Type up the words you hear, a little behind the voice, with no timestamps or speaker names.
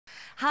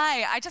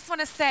Hi, I just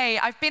want to say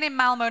I've been in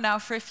Malmo now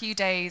for a few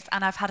days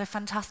and I've had a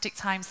fantastic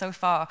time so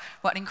far.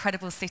 What an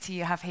incredible city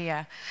you have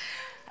here.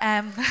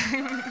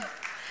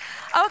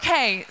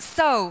 Okay,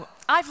 so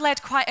I've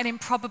led quite an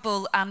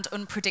improbable and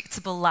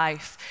unpredictable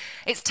life.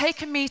 It's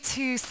taken me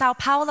to Sao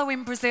Paulo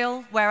in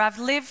Brazil, where I've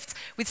lived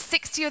with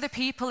 60 other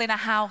people in a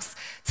house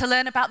to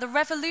learn about the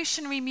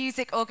revolutionary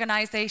music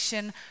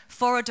organization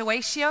Foro.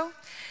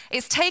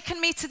 It's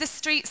taken me to the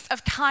streets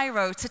of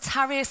Cairo, to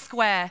Tahrir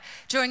Square,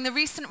 during the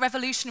recent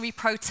revolutionary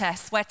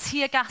protests where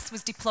tear gas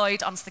was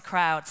deployed onto the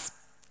crowds.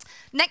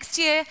 Next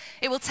year,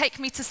 it will take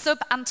me to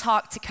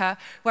sub-Antarctica,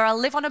 where I'll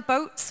live on a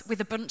boat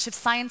with a bunch of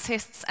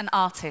scientists and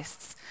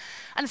artists.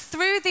 And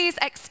through these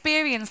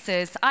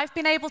experiences, I've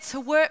been able to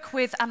work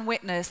with and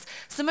witness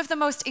some of the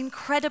most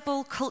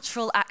incredible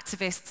cultural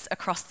activists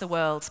across the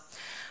world.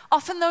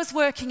 Often those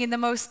working in the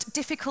most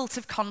difficult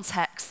of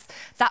contexts,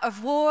 that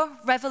of war,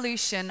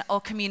 revolution,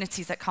 or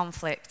communities at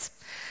conflict.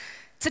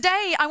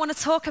 Today, I want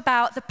to talk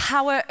about the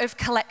power of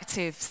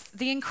collectives,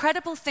 the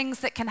incredible things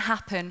that can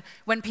happen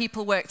when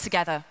people work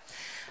together,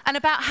 and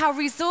about how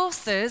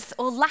resources,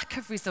 or lack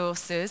of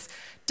resources,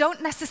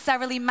 don't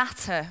necessarily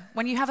matter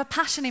when you have a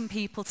passion in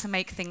people to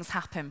make things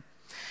happen.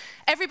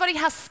 Everybody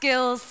has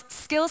skills,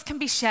 skills can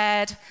be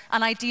shared,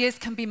 and ideas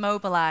can be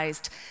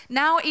mobilized,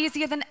 now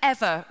easier than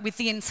ever with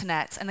the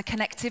internet and the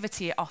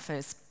connectivity it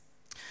offers.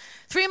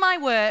 Through my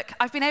work,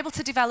 I've been able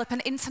to develop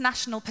an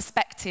international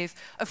perspective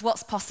of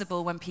what's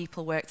possible when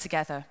people work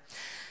together.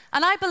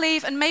 And I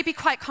believe, and maybe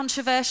quite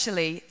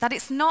controversially, that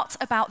it's not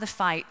about the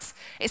fight,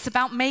 it's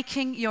about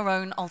making your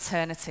own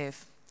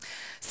alternative.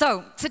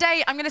 So,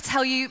 today I'm going to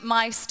tell you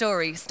my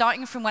story,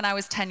 starting from when I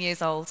was 10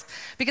 years old,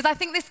 because I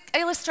think this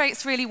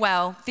illustrates really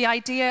well the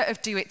idea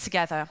of do it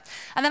together.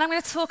 And then I'm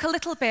going to talk a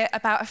little bit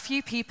about a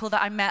few people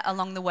that I met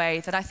along the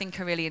way that I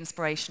think are really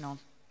inspirational.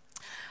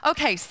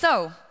 Okay,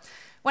 so,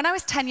 when I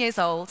was 10 years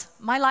old,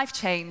 my life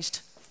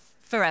changed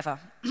forever.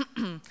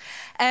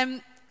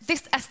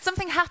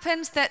 Something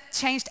happened that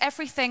changed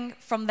everything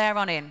from there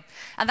on in.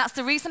 And that's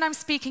the reason I'm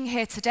speaking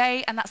here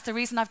today, and that's the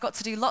reason I've got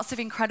to do lots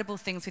of incredible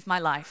things with my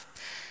life.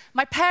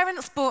 My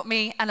parents bought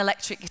me an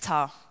electric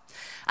guitar.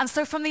 And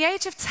so from the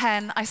age of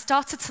 10, I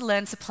started to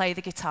learn to play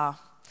the guitar.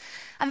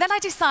 And then I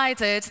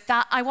decided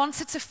that I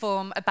wanted to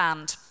form a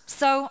band.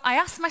 So I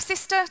asked my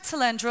sister to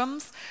learn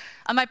drums,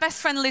 and my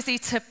best friend Lizzie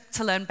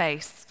to learn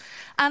bass.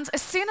 And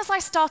as soon as I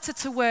started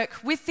to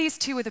work with these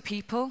two other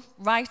people,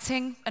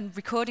 writing and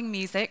recording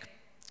music,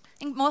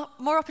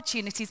 more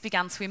opportunities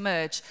began to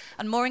emerge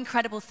and more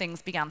incredible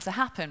things began to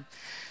happen.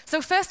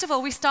 So first of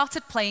all, we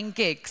started playing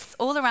gigs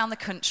all around the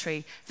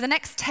country. For the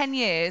next 10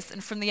 years,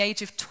 and from the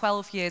age of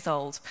 12 years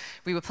old,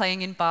 we were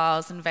playing in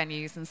bars and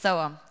venues and so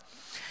on.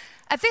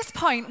 At this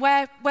point,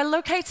 we're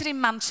located in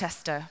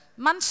Manchester.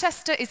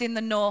 Manchester is in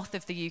the north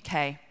of the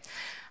UK.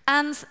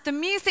 And the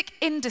music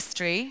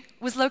industry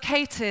was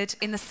located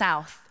in the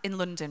south, in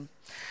London.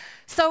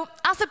 So,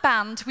 as a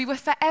band, we were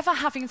forever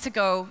having to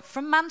go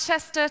from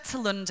Manchester to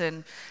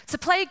London to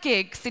play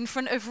gigs in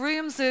front of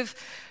rooms of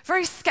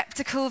very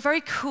skeptical,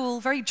 very cool,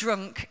 very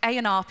drunk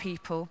A&R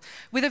people,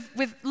 with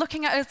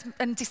looking at us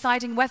and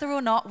deciding whether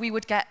or not we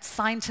would get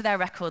signed to their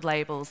record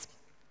labels.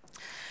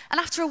 And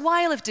after a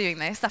while of doing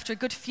this, after a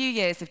good few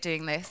years of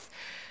doing this,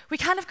 we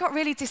kind of got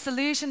really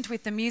disillusioned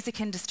with the music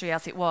industry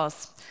as it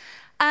was.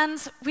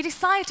 And we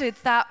decided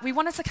that we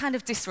wanted to kind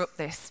of disrupt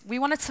this. We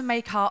wanted to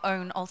make our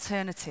own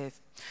alternative.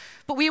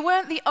 But we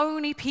weren't the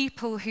only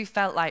people who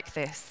felt like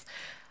this.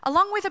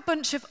 Along with a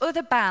bunch of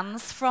other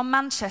bands from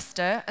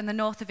Manchester and the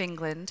north of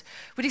England,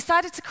 we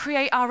decided to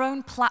create our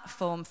own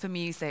platform for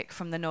music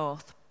from the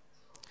north.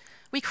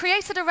 We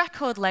created a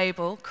record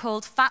label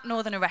called Fat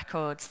Northerner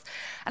Records.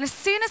 And as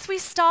soon as we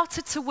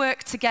started to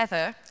work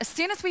together, as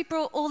soon as we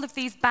brought all of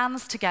these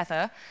bands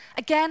together,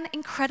 again,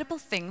 incredible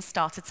things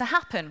started to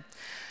happen.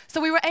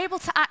 So we were able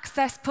to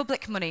access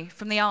public money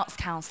from the Arts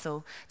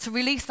Council to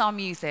release our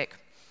music.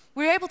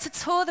 We were able to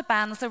tour the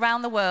bands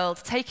around the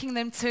world, taking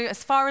them to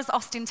as far as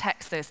Austin,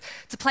 Texas,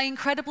 to play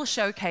incredible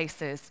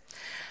showcases.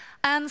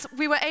 And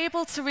we were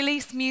able to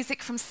release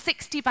music from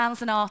 60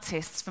 bands and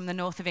artists from the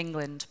north of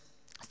England.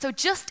 So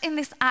just in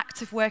this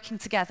act of working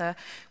together,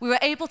 we were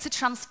able to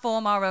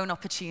transform our own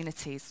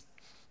opportunities.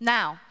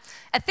 Now,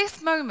 at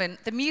this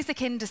moment, the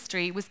music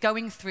industry was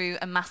going through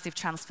a massive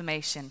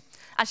transformation.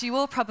 As you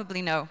all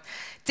probably know,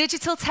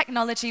 digital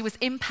technology was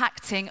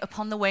impacting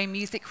upon the way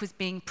music was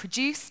being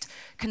produced,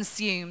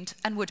 consumed,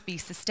 and would be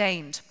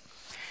sustained.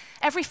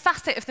 Every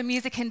facet of the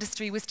music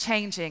industry was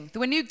changing.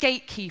 There were new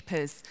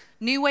gatekeepers,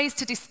 new ways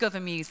to discover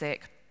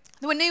music.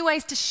 There were new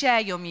ways to share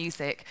your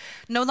music.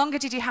 No longer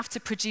did you have to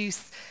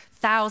produce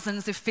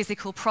thousands of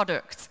physical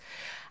products.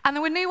 And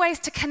there were new ways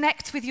to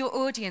connect with your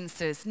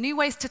audiences, new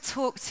ways to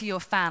talk to your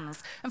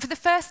fans. And for the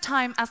first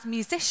time as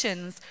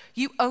musicians,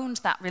 you owned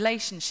that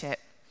relationship.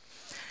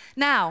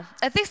 Now,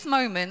 at this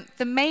moment,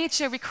 the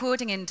major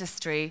recording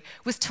industry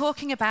was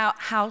talking about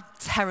how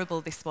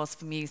terrible this was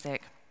for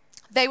music.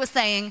 They were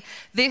saying,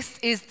 this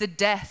is the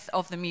death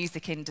of the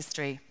music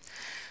industry.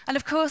 And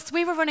of course,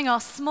 we were running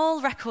our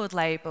small record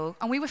label,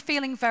 and we were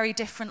feeling very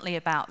differently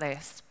about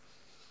this,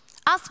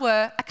 as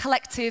were a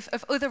collective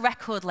of other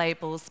record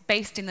labels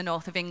based in the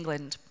north of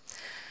England.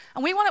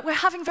 And we're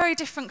having very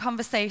different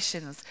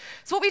conversations.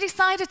 So what we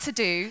decided to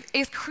do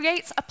is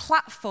create a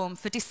platform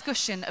for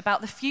discussion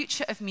about the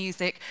future of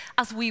music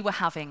as we were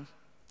having.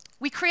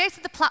 We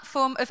created the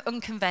platform of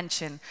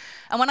Unconvention.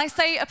 And when I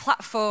say a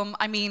platform,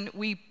 I mean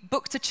we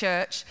booked a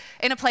church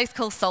in a place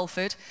called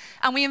Salford,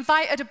 and we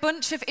invited a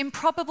bunch of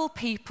improbable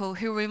people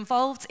who were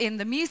involved in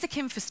the music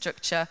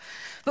infrastructure,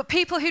 but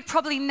people who'd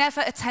probably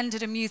never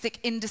attended a music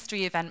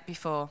industry event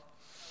before.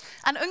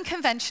 And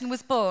Unconvention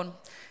was born.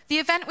 The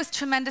event was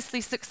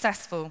tremendously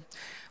successful.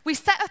 We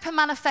set up a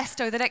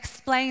manifesto that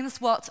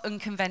explains what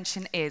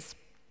Unconvention is.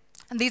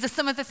 And these are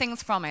some of the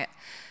things from it.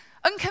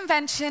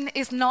 Unconvention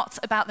is not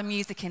about the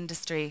music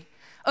industry.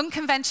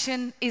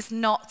 Unconvention is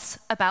not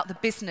about the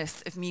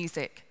business of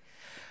music.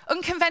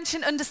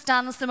 Unconvention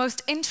understands the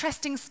most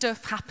interesting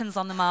stuff happens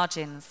on the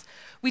margins.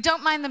 We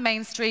don't mind the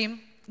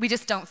mainstream, we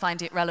just don't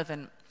find it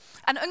relevant.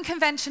 And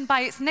Unconvention,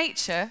 by its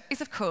nature, is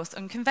of course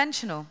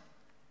unconventional.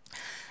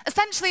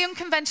 Essentially,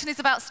 Unconvention is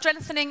about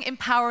strengthening,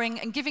 empowering,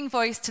 and giving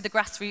voice to the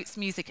grassroots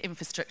music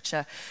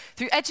infrastructure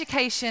through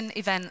education,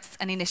 events,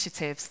 and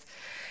initiatives.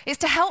 It's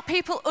to help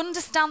people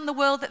understand the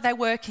world that they're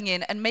working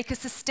in and make a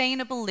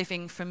sustainable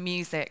living from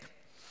music.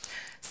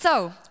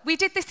 So, we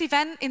did this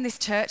event in this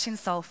church in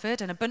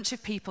Salford, and a bunch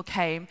of people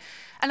came,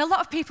 and a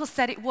lot of people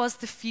said it was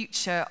the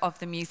future of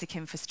the music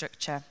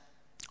infrastructure.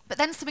 But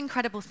then some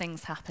incredible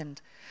things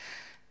happened.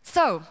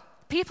 So,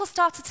 people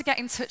started to get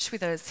in touch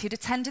with us who'd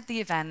attended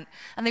the event,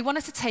 and they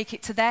wanted to take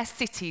it to their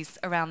cities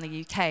around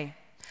the UK.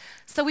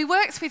 So we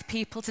worked with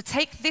people to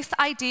take this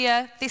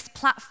idea, this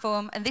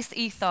platform, and this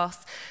ethos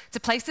to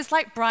places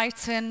like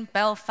Brighton,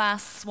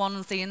 Belfast,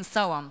 Swansea, and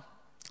so on.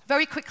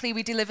 Very quickly,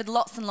 we delivered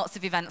lots and lots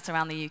of events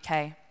around the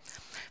UK.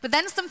 But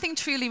then something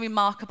truly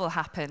remarkable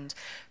happened.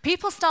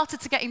 People started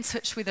to get in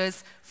touch with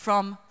us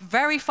from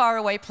very far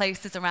away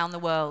places around the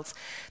world.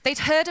 They'd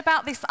heard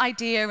about this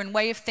idea and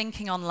way of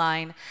thinking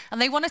online,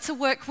 and they wanted to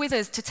work with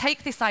us to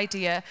take this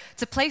idea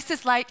to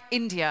places like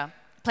India,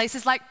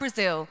 places like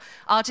Brazil,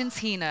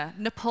 Argentina,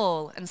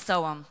 Nepal, and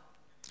so on.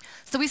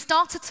 So we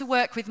started to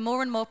work with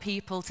more and more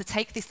people to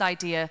take this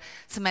idea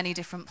to many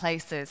different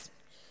places.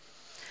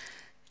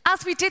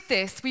 As we did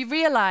this, we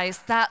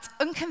realized that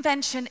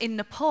Unconvention in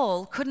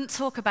Nepal couldn't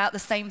talk about the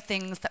same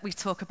things that we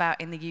talk about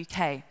in the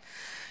UK.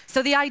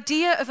 So the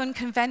idea of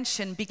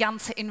Unconvention began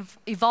to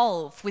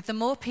evolve with the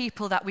more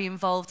people that we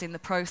involved in the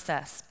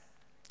process.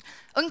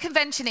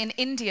 Unconvention in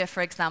India,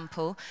 for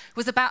example,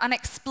 was about an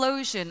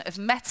explosion of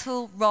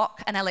metal,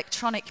 rock, and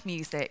electronic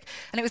music,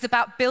 and it was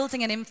about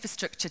building an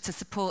infrastructure to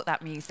support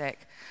that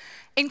music.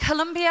 In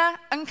Colombia,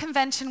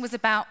 Unconvention was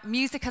about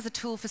music as a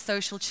tool for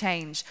social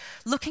change,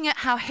 looking at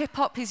how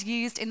hip-hop is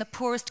used in the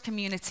poorest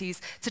communities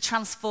to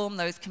transform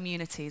those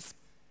communities.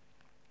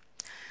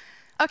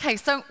 Okay,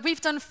 so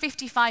we've done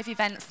 55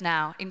 events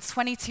now in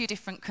 22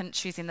 different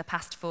countries in the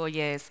past 4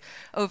 years,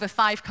 over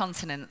 5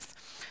 continents.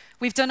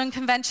 We've done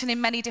Unconvention in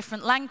many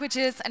different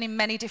languages and in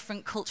many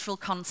different cultural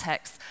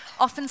contexts,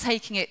 often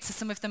taking it to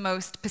some of the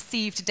most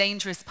perceived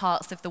dangerous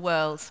parts of the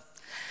world.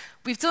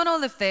 We've done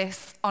all of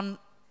this on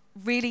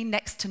really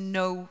next to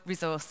no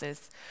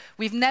resources.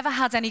 We've never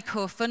had any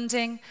core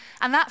funding,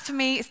 and that for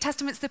me is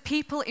testament to the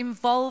people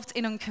involved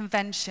in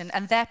Unconvention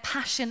and their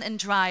passion and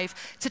drive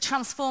to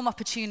transform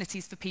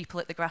opportunities for people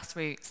at the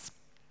grassroots.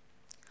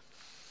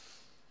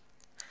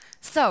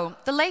 So,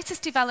 the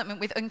latest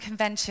development with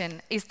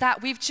Unconvention is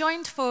that we've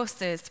joined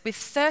forces with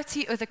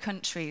 30 other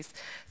countries,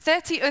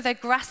 30 other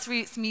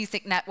grassroots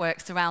music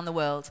networks around the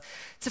world,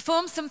 to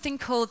form something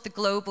called the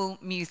Global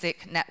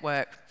Music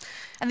Network.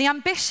 And the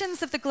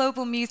ambitions of the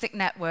Global Music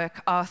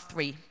Network are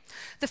 3.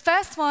 The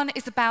first one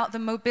is about the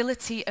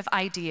mobility of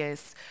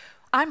ideas.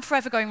 I'm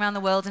forever going around the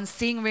world and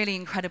seeing really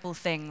incredible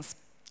things.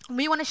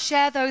 We want to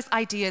share those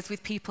ideas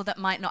with people that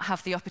might not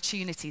have the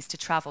opportunities to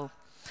travel.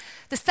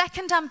 The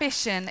second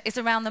ambition is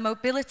around the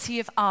mobility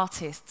of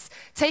artists,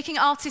 taking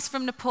artists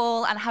from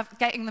Nepal and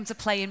getting them to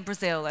play in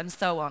Brazil and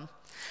so on.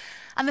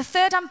 And the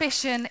third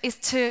ambition is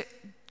to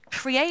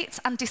create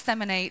and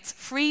disseminate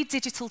free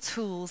digital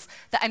tools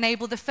that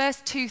enable the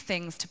first 2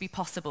 things to be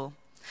possible.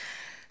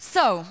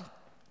 So,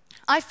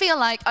 I feel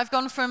like I've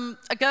gone from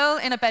a girl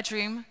in a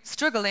bedroom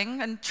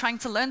struggling and trying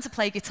to learn to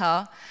play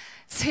guitar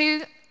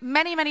to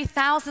many, many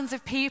thousands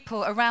of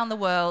people around the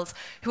world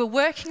who are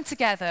working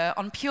together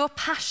on pure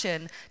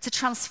passion to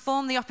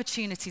transform the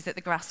opportunities at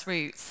the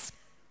grassroots.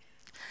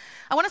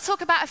 I want to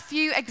talk about a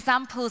few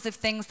examples of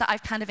things that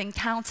I've kind of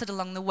encountered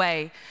along the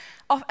way.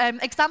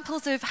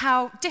 Examples of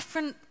how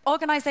different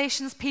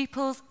organizations,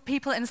 people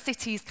and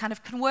cities kind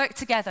of can work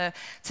together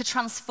to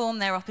transform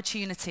their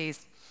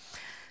opportunities.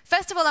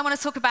 First of all, I want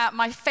to talk about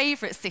my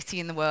favorite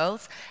city in the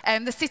world,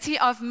 the city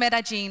of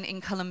Medellin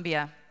in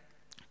Colombia.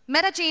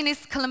 Medellin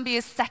is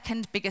Colombia's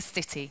 2nd biggest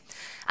city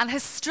and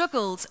has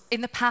struggled in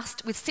the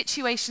past with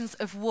situations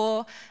of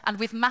war and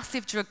with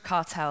massive drug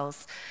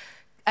cartels.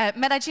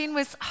 Medellin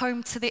was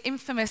home to the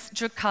infamous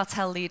drug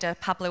cartel leader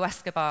Pablo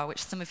Escobar,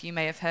 which some of you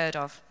may have heard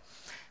of.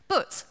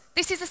 But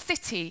this is a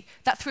city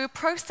that, through a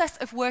process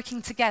of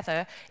working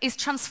together, is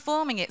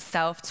transforming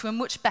itself to a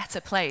much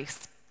better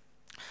place.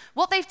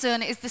 What they've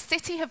done is the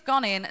city have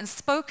gone in and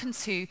spoken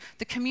to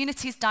the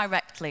communities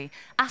directly,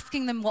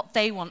 asking them what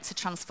they want to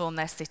transform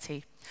their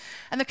city.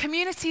 And the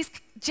communities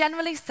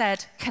generally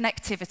said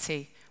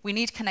connectivity. We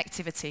need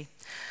connectivity.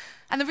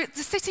 And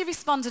the city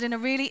responded in a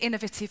really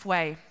innovative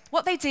way.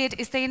 What they did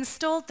is they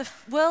installed the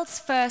world's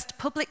first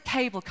public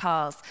cable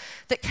cars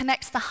that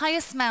connects the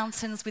highest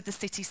mountains with the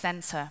city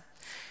centre.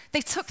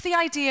 They took the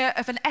idea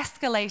of an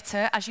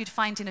escalator, as you'd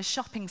find in a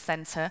shopping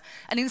centre,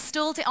 and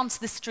installed it onto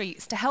the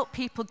streets to help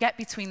people get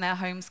between their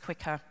homes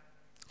quicker.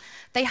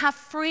 They have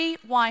free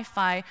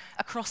Wi-Fi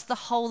across the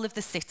whole of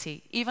the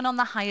city, even on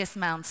the highest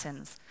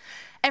mountains.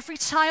 Every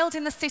child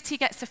in the city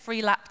gets a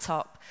free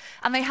laptop,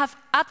 and they have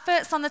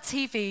adverts on the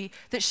TV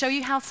that show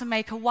you how to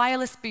make a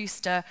wireless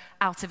booster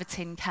out of a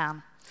tin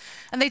can.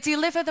 And they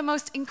deliver the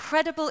most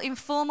incredible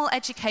informal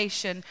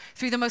education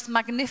through the most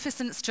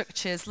magnificent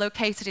structures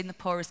located in the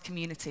poorest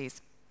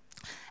communities.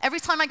 Every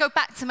time I go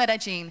back to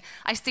Medellin,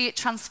 I see it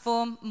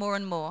transform more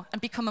and more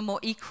and become a more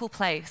equal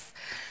place.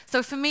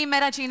 So for me,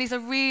 Medellin is a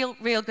real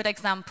good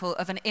example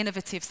of an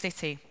innovative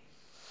city.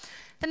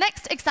 The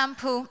next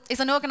example is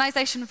an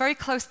organization very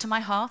close to my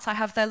heart. I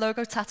have their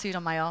logo tattooed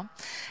on my arm.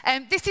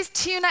 This is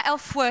Tuna El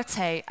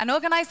Fuerte, an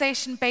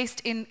organization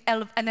based in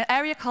an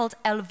area called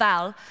El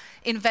Val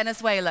in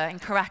Venezuela, in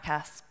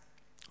Caracas.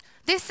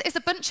 This is a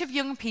bunch of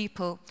young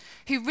people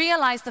who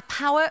realize the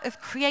power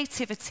of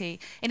creativity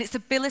in its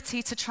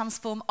ability to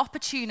transform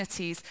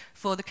opportunities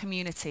for the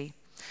community.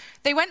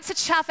 They went to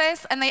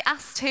Chavez and they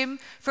asked him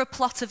for a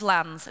plot of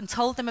land and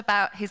told them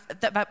about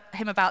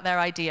their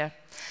idea.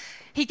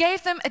 He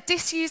gave them a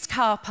disused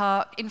car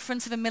park in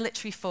front of a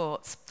military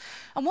fort.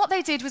 And what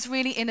they did was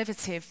really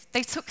innovative.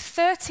 They took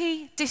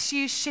 30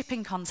 disused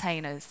shipping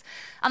containers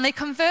and they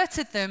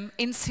converted them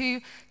into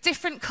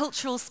different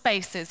cultural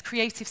spaces,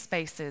 creative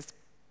spaces.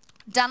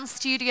 Dance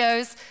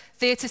studios,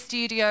 theatre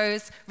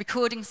studios,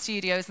 recording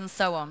studios, and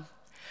so on.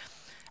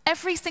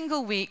 Every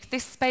single week,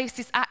 this space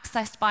is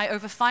accessed by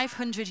over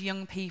 500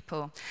 young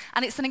people,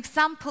 and it's an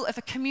example of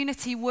a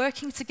community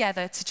working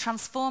together to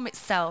transform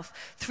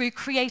itself through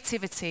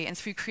creativity and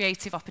through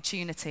creative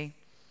opportunity.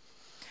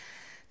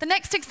 The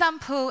next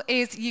example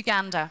is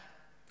Uganda.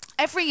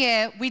 Every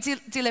year, we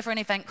deliver an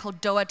event called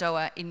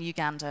Doa in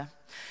Uganda.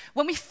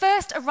 When we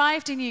first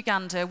arrived in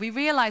Uganda, we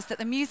realized that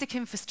the music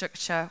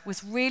infrastructure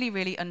was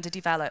really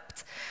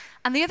underdeveloped.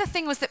 And the other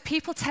thing was that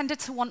people tended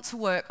to want to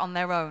work on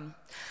their own.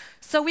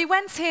 So we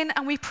went in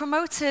and we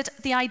promoted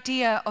the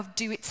idea of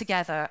do it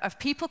together, of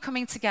people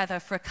coming together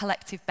for a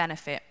collective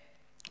benefit.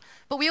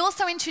 But we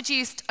also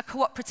introduced a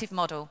cooperative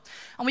model,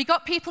 and we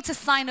got people to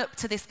sign up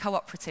to this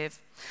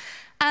cooperative.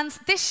 And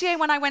this year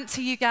when I went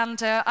to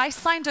Uganda, I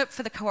signed up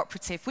for the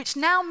cooperative, which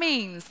now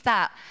means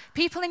that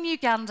people in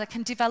Uganda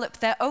can develop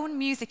their own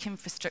music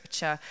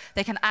infrastructure.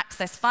 They can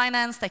access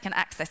finance, they can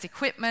access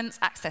equipment,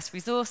 access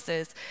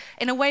resources,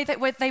 in a way that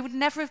they would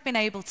never have been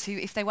able to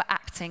if they were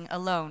acting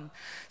alone.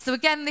 So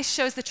again, this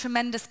shows the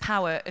tremendous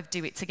power of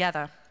do it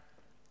together.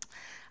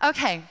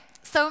 Okay,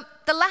 so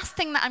the last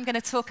thing that I'm going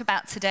to talk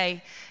about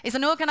today is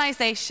an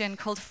organization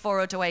called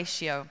Foro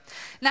Doatio.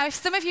 Now, if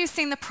some of you have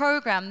seen the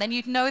program, then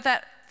you'd know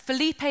that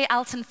Felipe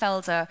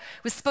Altenfelder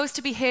was supposed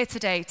to be here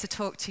today to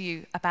talk to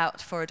you about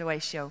Foro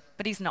Doatio,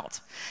 but he's not.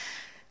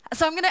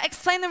 So I'm going to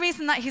explain the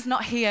reason that he's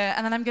not here,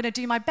 and then I'm going to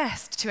do my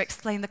best to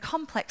explain the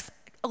complex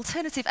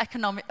alternative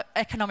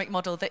economic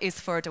model that is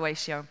Foro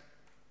Doatio.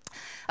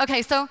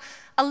 Okay, so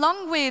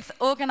along with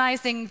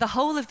organizing the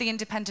whole of the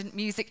independent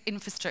music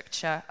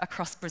infrastructure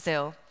across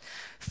Brazil,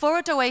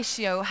 Foro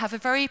Doatio have a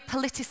very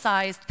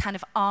politicized kind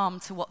of arm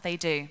to what they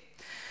do.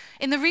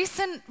 In the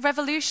recent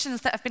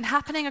revolutions that have been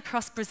happening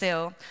across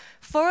Brazil,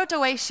 Foro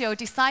Doatio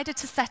decided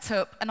to set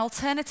up an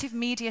alternative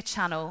media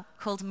channel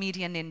called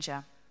Media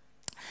Ninja.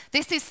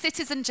 This is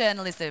citizen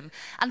journalism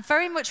and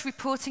very much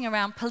reporting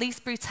around police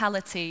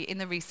brutality in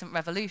the recent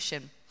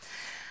revolution.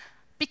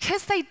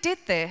 Because they did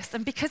this,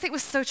 and because it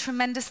was so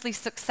tremendously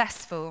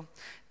successful,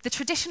 the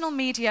traditional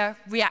media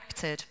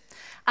reacted,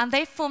 and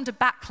they formed a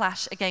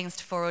backlash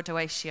against Foro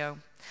Doatio.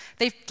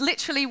 They've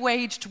literally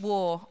waged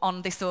war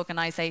on this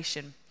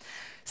organization.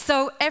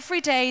 So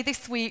every day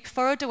this week,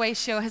 Foro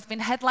Doatio has been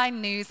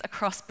headline news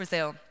across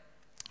Brazil.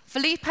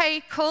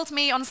 Felipe called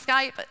me on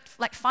Skype at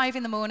like 5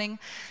 in the morning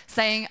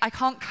saying, I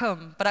can't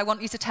come, but I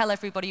want you to tell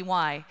everybody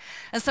why.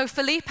 And so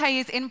Felipe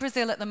is in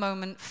Brazil at the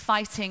moment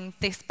fighting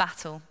this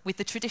battle with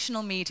the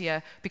traditional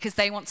media because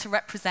they want to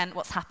represent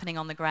what's happening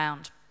on the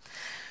ground.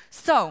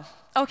 So,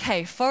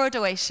 okay, Foro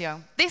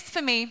Doatio. This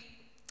for me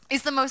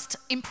is the most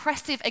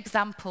impressive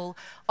example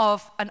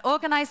of an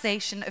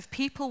organization of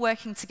people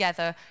working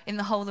together in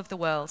the whole of the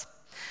world.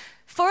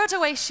 Foro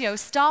Doatio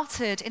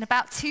started in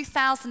about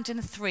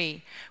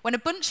 2003 when a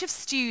bunch of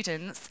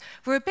students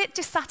were a bit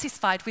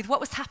dissatisfied with what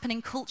was happening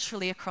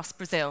culturally across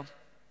Brazil.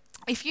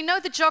 If you know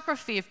the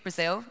geography of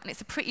Brazil, and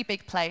it's a pretty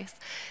big place,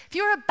 if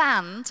you were a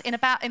band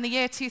in the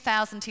year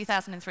 2000,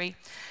 2003,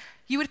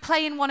 you would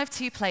play in one of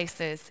two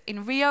places,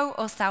 in Rio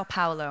or Sao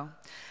Paulo.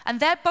 And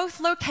they're both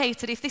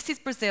located, if this is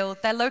Brazil,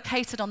 they're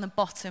located on the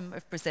bottom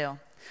of Brazil.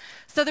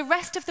 So the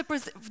rest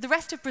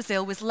of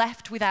Brazil was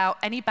left without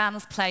any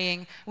bands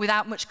playing,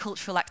 without much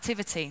cultural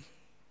activity.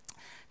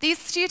 These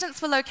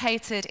students were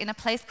located in a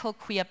place called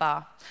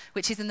Cuiabá,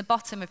 which is in the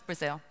bottom of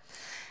Brazil.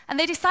 And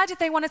they decided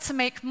they wanted to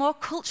make more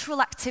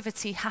cultural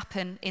activity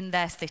happen in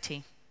their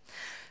city.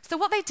 So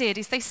what they did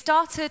is they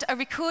started a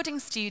recording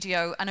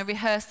studio and a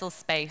rehearsal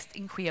space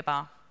in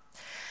Cuiabá.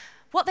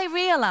 What they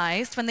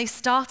realized when they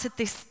started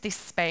this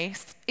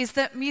space is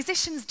that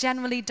musicians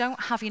generally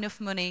don't have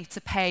enough money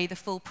to pay the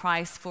full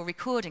price for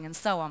recording and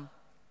so on.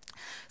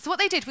 So what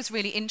they did was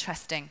really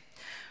interesting.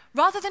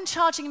 Rather than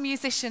charging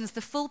musicians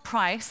the full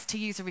price to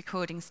use a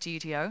recording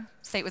studio,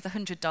 say it was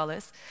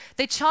 $100,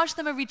 they charged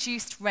them a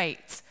reduced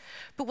rate.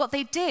 But what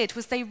they did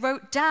was they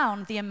wrote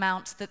down the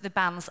amount that the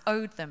bands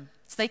owed them.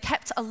 So they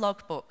kept a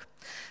logbook.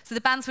 So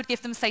the bands would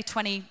give them, say,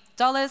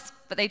 $20,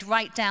 but they'd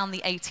write down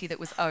the $80 that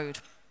was owed.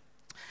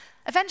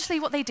 Eventually,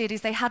 what they did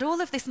is they had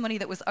all of this money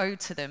that was owed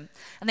to them,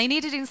 and they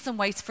needed in some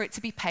way for it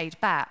to be paid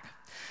back.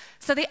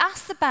 So they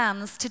asked the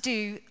bands to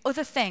do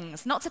other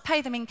things, not to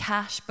pay them in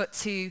cash, but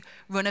to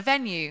run a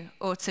venue,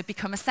 or to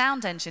become a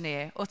sound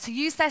engineer, or to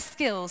use their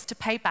skills to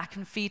pay back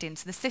and feed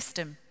into the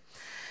system.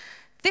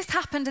 This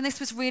happened, and this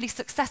was really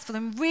successful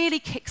and really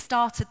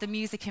kick-started the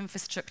music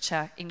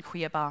infrastructure in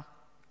Cuiabá.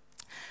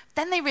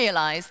 Then they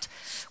realized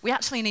we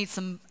actually need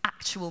some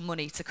actual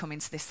money to come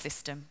into this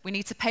system. We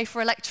need to pay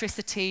for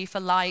electricity, for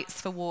lights,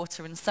 for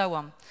water, and so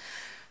on.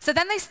 So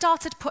then they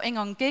started putting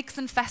on gigs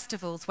and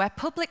festivals where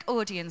public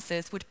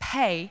audiences would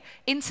pay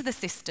into the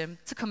system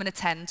to come and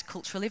attend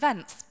cultural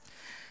events.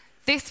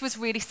 This was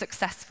really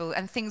successful,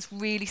 and things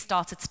really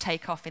started to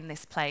take off in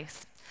this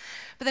place.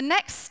 But the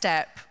next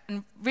step,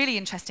 and really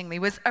interestingly,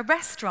 was a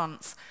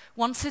restaurant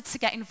wanted to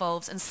get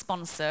involved and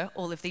sponsor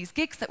all of these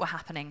gigs that were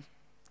happening.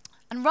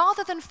 And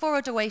rather than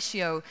Fora do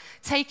Eixo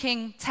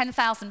taking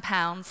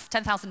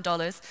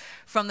 $10,000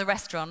 from the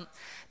restaurant,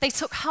 they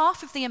took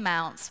half of the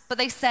amount, but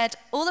they said,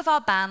 all of our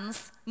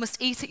bands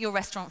must eat at your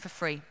restaurant for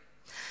free.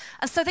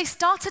 And so they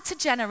started to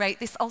generate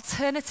this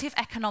alternative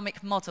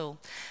economic model.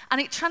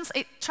 And it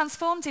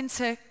transformed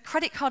into a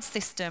credit card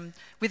system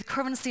with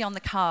currency on the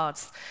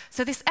cards.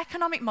 So this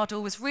economic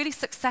model was really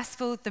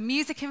successful. The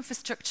music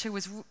infrastructure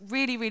was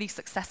really, really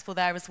successful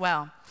there as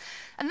well.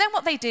 And then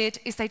what they did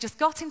is they just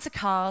got into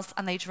cars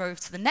and they drove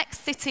to the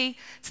next city,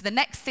 to the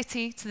next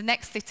city, to the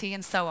next city,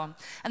 and so on.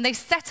 And they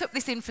set up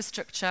this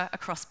infrastructure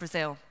across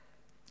Brazil.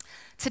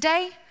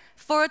 Today,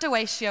 Fora do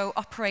Eixo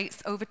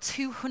operates over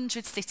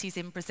 200 cities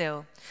in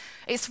Brazil.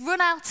 It's run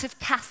out of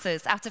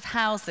casas, out of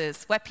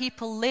houses, where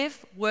people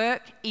live,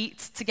 work, eat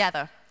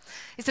together.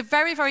 It's a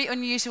very, very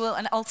unusual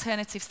and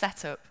alternative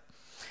setup.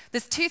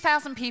 There's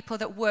 2,000 people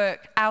that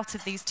work out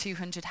of these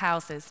 200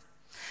 houses.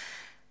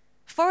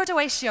 Fora do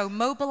Eixo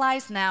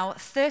mobilize now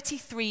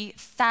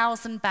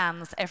 33,000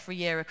 bands every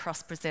year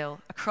across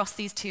Brazil, across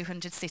these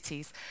 200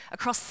 cities,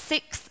 across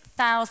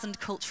 6,000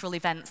 cultural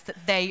events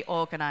that they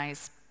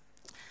organize.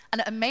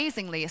 And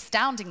amazingly,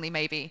 astoundingly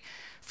maybe,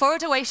 Fora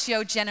do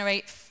Eixo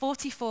generate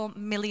 $44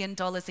 million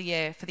a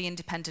year for the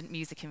independent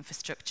music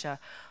infrastructure,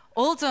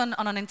 all done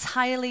on an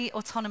entirely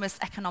autonomous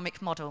economic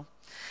model.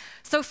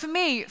 So for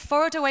me,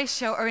 Fora do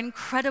Eixo are an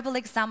incredible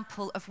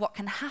example of what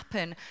can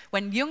happen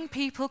when young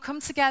people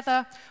come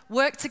together,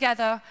 work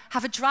together,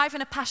 have a drive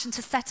and a passion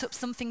to set up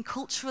something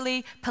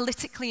culturally,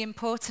 politically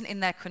important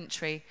in their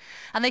country.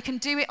 And they can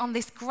do it on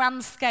this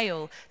grand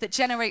scale that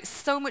generates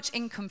so much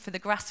income for the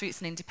grassroots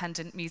and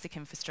independent music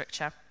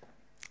infrastructure.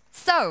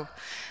 So,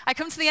 I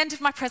come to the end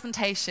of my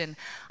presentation.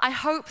 I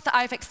hope that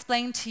I've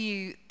explained to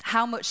you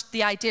how much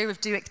the idea of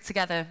Do It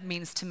Together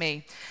means to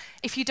me.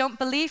 If you don't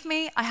believe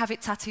me, I have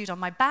it tattooed on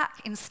my back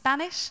in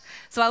Spanish.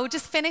 So I will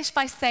just finish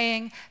by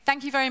saying,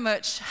 thank you very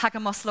much,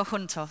 Hagamos lo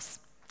juntos.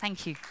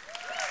 Thank you.